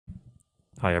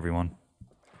Hi, everyone.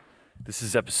 This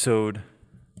is episode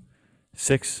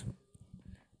 6. Would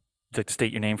you like to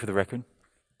state your name for the record?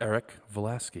 Eric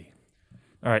Volaski.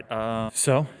 All right.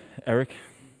 So, Eric,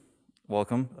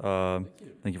 welcome.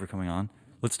 Thank you for coming on.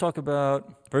 Let's talk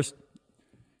about, first,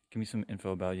 give me some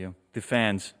info about you. The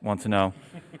fans want to know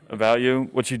about you,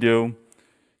 what you do,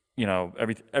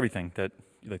 everything that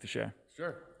you'd like to share.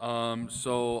 Sure.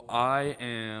 So I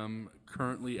am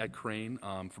currently at Crane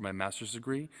for my master's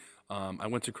degree. I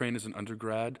went to Crane as an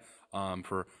undergrad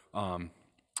for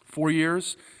 4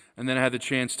 years, and then I had the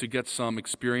chance to get some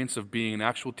experience of being an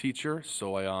actual teacher.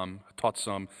 So I taught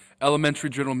some elementary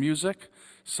general music,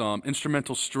 some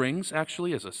instrumental strings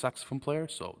actually as a saxophone player.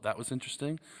 So that was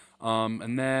interesting.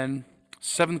 And then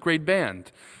 7th grade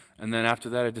band. And then after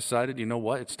that, I decided, you know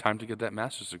what, it's time to get that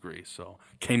master's degree. So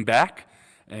came back,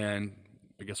 and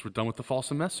I guess we're done with the fall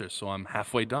semester. So I'm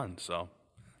halfway done. So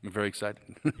I'm very excited.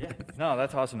 Yeah. No,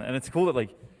 that's awesome. And it's cool that,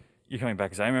 you're coming back,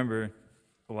 because I remember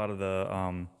a lot of the,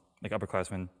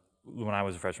 upperclassmen, when I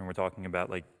was a freshman, were talking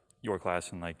about, your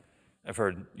class, and, I've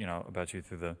heard, about you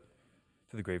through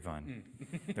the grapevine.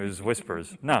 There's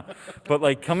whispers. No,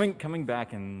 but, coming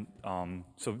back and,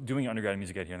 so doing undergrad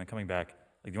music out here, and then coming back,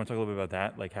 do you want to talk a little bit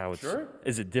about that? How it's, Sure.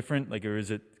 Is it different? Or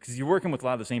is it, because you're working with a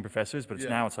lot of the same professors, but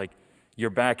now it's you're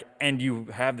back and you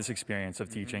have this experience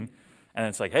of teaching, and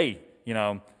it's hey,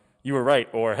 you were right,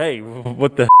 or hey,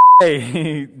 what the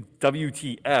hey,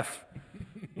 WTF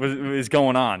is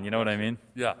going on? You know what I mean?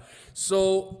 Yeah.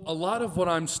 So a lot of what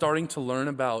I'm starting to learn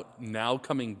about now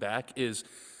coming back is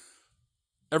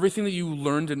everything that you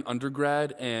learned in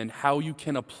undergrad and how you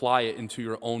can apply it into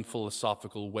your own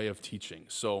philosophical way of teaching.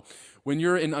 So when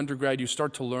you're in undergrad, you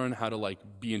start to learn how to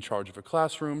be in charge of a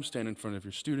classroom, stand in front of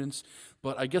your students.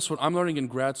 But I guess what I'm learning in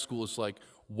grad school is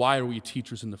why are we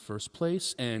teachers in the first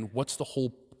place, and what's the whole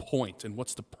point, and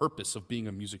what's the purpose of being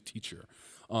a music teacher?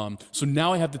 So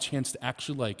now I have the chance to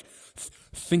actually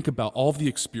think about all of the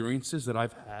experiences that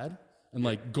I've had,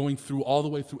 and going through all the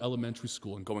way through elementary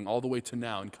school and going all the way to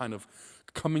now, and kind of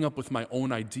coming up with my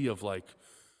own idea of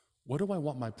what do I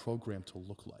want my program to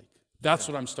look like? That's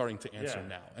what I'm starting to answer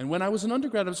now. And when I was an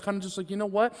undergrad, I was kind of just you know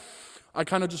what? I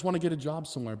kind of just want to get a job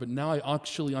somewhere. But now I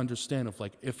actually understand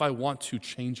if I want to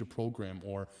change a program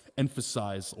or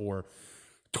emphasize or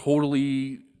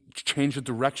totally change the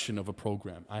direction of a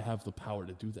program, I have the power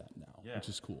to do that now, which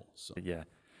is cool. So. Yeah.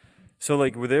 So,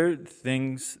 were there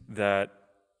things that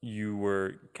you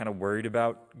were kind of worried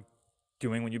about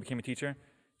doing when you became a teacher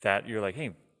that you're hey,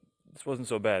 this wasn't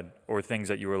so bad? Or things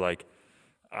that you were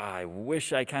I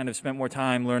wish I kind of spent more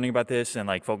time learning about this and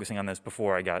focusing on this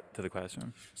before I got to the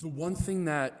classroom? So the one thing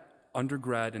that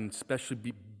undergrad, and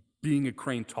especially being at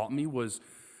Crane, taught me was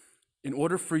in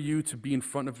order for you to be in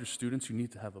front of your students, you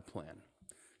need to have a plan.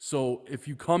 So if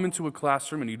you come into a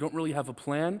classroom and you don't really have a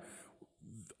plan,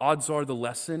 odds are the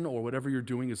lesson or whatever you're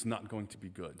doing is not going to be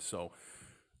good. So,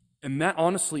 and that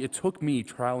honestly, it took me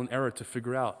trial and error to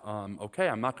figure out, okay,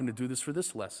 I'm not going to do this for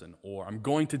this lesson, or I'm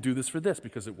going to do this for this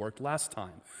because it worked last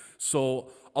time.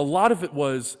 So a lot of it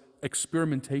was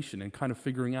experimentation and kind of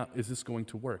figuring out, is this going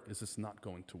to work? Is this not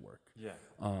going to work? Yeah.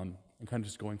 And kind of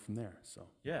just going from there. So.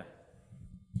 Yeah.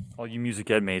 All you music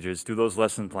ed majors, do those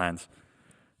lesson plans,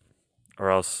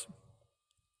 or else,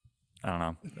 I don't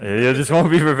know, you just won't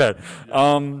be prepared.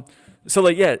 So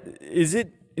is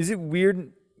it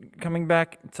weird coming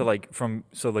back to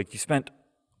you spent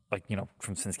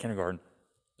from since kindergarten,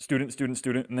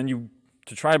 student, and then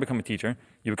to try to become a teacher,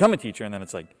 you become a teacher, and then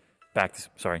it's back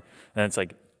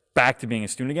to being a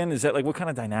student again? Is that what kind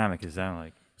of dynamic is that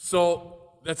like?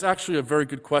 So that's actually a very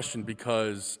good question,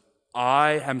 because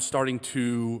I am starting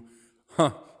to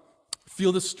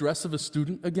feel the stress of a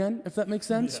student again, if that makes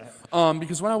sense. Yeah.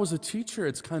 Because when I was a teacher,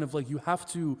 it's kind of you have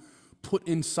to put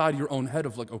inside your own head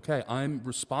of okay, I'm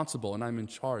responsible and I'm in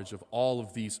charge of all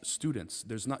of these students.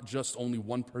 There's not just only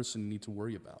one person you need to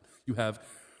worry about. You have,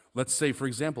 let's say, for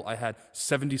example, I had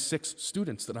 76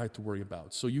 students that I had to worry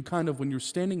about. So you kind of, when you're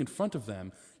standing in front of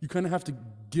them, you kind of have to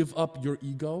give up your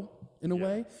ego in a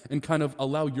way and kind of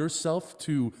allow yourself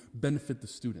to benefit the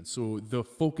students. So the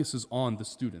focus is on the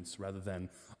students rather than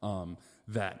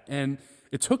that. And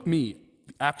it took me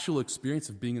the actual experience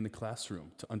of being in the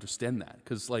classroom to understand that,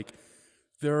 because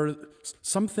there are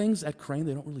some things at Crane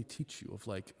they don't really teach you of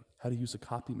how to use a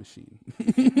copy machine.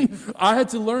 I had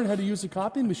to learn how to use a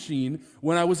copy machine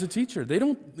when I was a teacher. They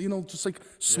don't, just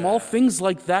small things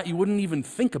like that you wouldn't even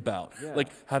think about,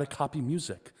 how to copy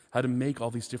music, how to make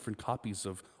all these different copies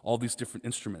of all these different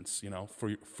instruments,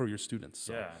 for your students.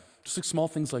 So, just like small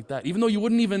things like that. Even though you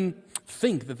wouldn't even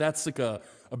think that that's like a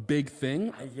big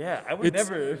thing. Yeah, I would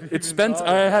never.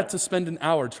 I had to spend an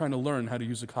hour trying to learn how to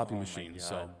use a copy machine.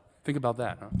 So think about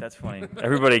that. Huh? That's funny.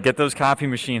 Everybody, get those copy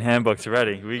machine handbooks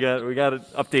ready. We got an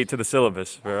update to the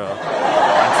syllabus for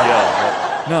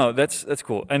NCL. No, that's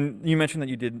cool. And you mentioned that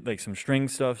you did like some string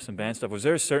stuff, some band stuff. Was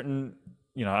there a certain,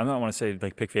 I don't want to say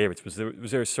like pick favorites. Was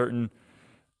there a certain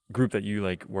group that you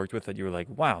like worked with that you were like,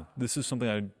 wow, this is something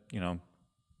I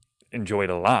enjoyed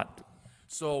a lot?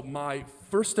 So my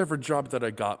first ever job that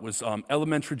I got was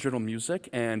elementary general music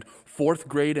and 4th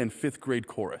grade and 5th grade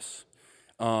chorus.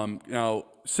 Now,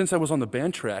 since I was on the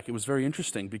band track, it was very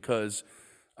interesting because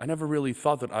I never really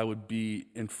thought that I would be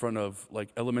in front of like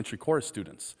elementary chorus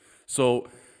students. So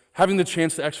having the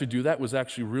chance to actually do that was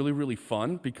actually really, really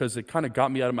fun because it kind of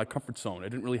got me out of my comfort zone. I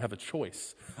didn't really have a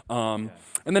choice. And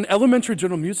then elementary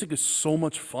general music is so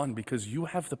much fun because you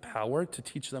have the power to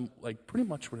teach them like pretty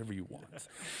much whatever you want.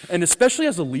 And especially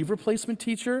as a leave replacement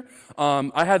teacher,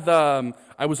 I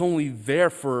was only there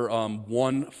for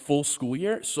 1 full school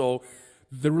year, so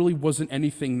there really wasn't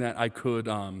anything that I could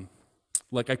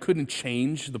I couldn't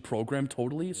change the program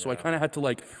totally, so I kind of had to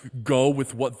like go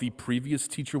with what the previous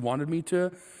teacher wanted me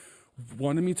to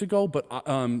go. But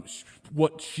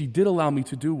what she did allow me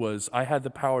to do was I had the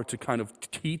power to kind of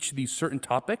teach these certain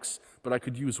topics, but I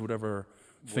could use whatever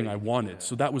thing I wanted.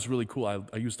 So that was really cool.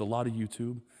 I used a lot of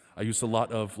YouTube. I used a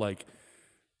lot of like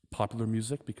popular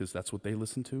music because that's what they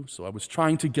listen to. So I was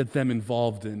trying to get them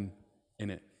involved in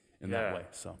it. That way.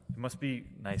 So it must be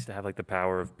nice to have like the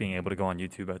power of being able to go on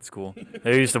YouTube at school.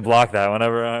 They used to block that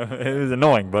whenever it was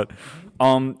annoying. But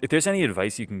if there's any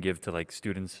advice you can give to like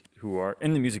students who are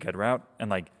in the music ed route,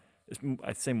 and like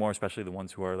I'd say more especially the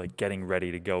ones who are like getting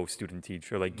ready to go student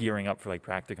teach or like gearing up for like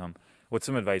practicum, what's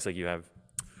some advice like you have?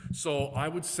 So I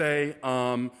would say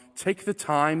take the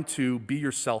time to be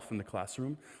yourself in the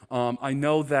classroom. I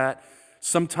know that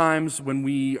sometimes when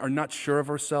we are not sure of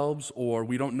ourselves or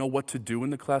we don't know what to do in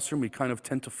the classroom, we kind of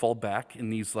tend to fall back in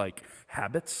these like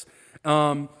habits.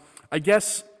 I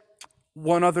guess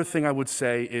one other thing I would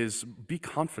say is be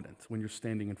confident when you're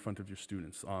standing in front of your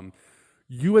students.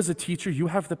 You as a teacher, you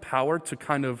have the power to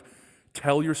kind of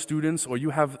tell your students, or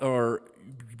you have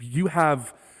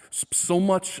so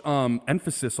much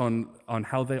emphasis on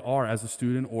how they are as a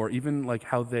student, or even like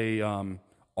how they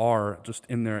are just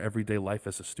in their everyday life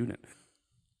as a student.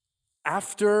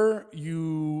 After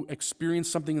you experience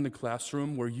something in the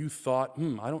classroom where you thought,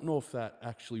 I don't know if that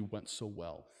actually went so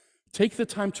well, take the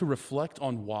time to reflect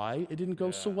on why it didn't go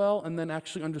so well, and then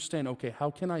actually understand, okay, how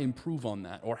can I improve on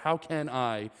that? Or how can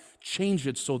I change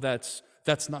it so that's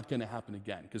not going to happen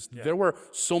again? Because there were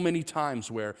so many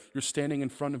times where you're standing in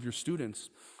front of your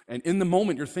students, and in the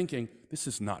moment you're thinking, this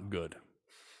is not good.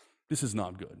 This is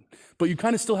not good. But you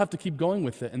kind of still have to keep going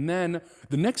with it. And then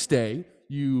the next day,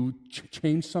 you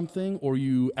change something or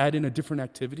you add in a different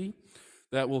activity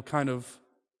that will kind of,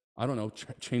 I don't know,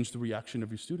 change the reaction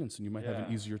of your students, and you might have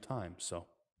an easier time. So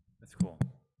that's cool.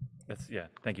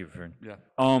 Thank you, Vern. Yeah.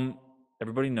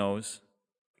 Everybody knows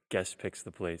guest picks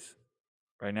the place.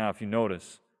 Right now, if you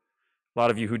notice, a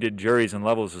lot of you who did juries and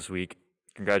levels this week,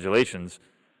 congratulations.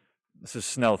 This is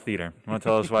Snell Theater. You want to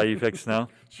tell us why you picked Snell?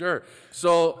 Sure.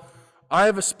 So I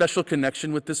have a special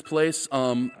connection with this place.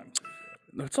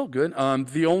 It's all good.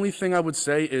 The only thing I would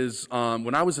say is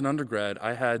when I was an undergrad,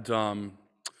 I had the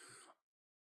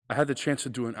chance to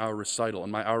do an hour recital,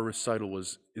 and my hour recital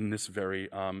was in this very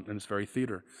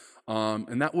theater.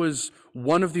 And that was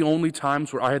one of the only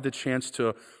times where I had the chance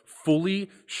to fully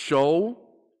show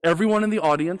everyone in the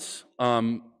audience,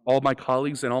 all my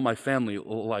colleagues and all my family,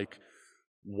 like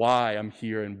why I'm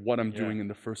here and what I'm doing in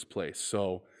the first place.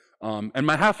 So, and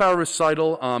my half-hour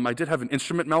recital, I did have an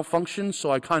instrument malfunction,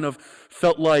 so I kind of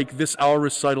felt like this hour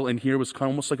recital in here was kind of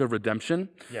almost like a redemption.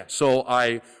 Yeah. So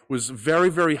I was very,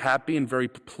 very happy and very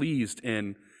pleased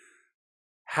in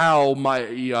how my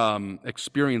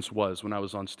experience was when I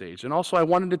was on stage. And also I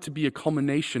wanted it to be a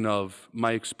culmination of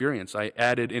my experience. I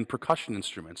added in percussion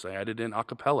instruments. I added in a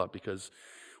cappella because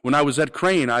when I was at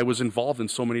Crane, I was involved in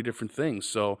so many different things.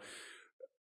 So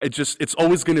it's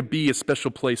always going to be a special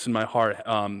place in my heart,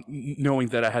 knowing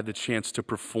that I had the chance to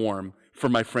perform for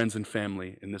my friends and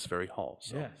family in this very hall.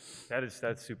 So. Yeah,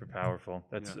 that's super powerful.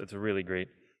 That's a really great,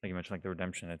 like you mentioned, like the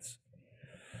redemption. It's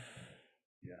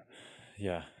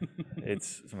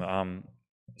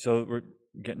so we're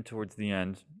getting towards the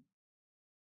end.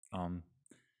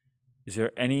 Is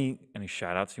there any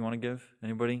shout outs you want to give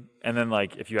anybody? And then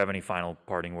like if you have any final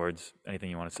parting words, anything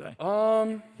you want to say?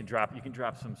 You can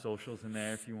drop some socials in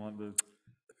there if you want to.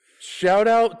 Shout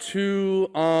out to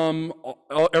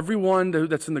everyone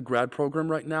that's in the grad program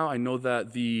right now. I know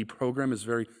that the program is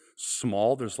very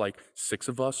small. There's like 6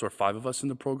 of us or 5 of us in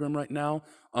the program right now.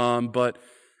 But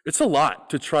it's a lot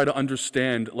to try to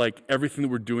understand like everything that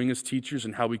we're doing as teachers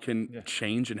and how we can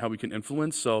change and how we can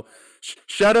influence. So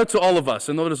shout out to all of us.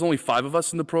 I know there's only 5 of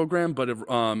us in the program, but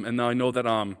and now I know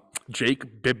that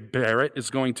Jake Barrett is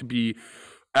going to be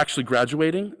actually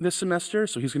graduating this semester,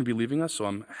 so he's going to be leaving us. So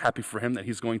I'm happy for him that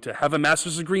he's going to have a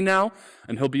master's degree now,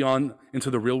 and he'll be on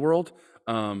into the real world.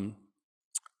 I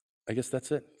guess that's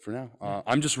it for now.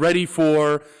 I'm just ready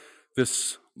for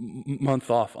this month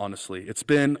off, honestly. It's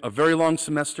been a very long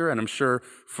semester, and I'm sure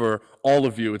for all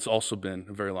of you, it's also been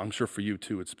a very long. I'm sure for you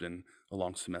too, it's been a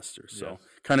long semester. So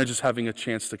kind of just having a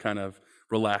chance to kind of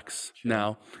relax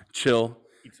now, chill,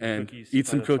 and eat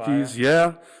some cookies.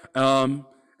 Yeah.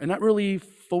 And not really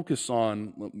focus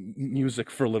on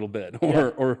music for a little bit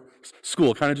or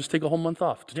school. Kind of just take a whole month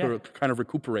off to kind of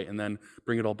recuperate and then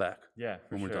bring it all back.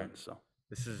 When we're done. So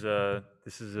this is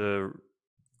a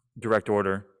direct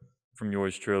order from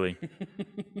yours truly.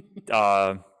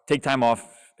 Take time off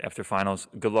after finals.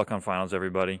 Good luck on finals,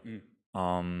 everybody.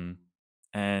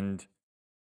 And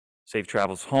safe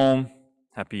travels home.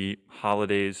 Happy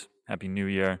holidays. Happy New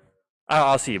Year.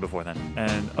 I'll see you before then,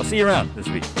 and I'll see you around this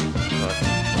week.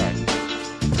 But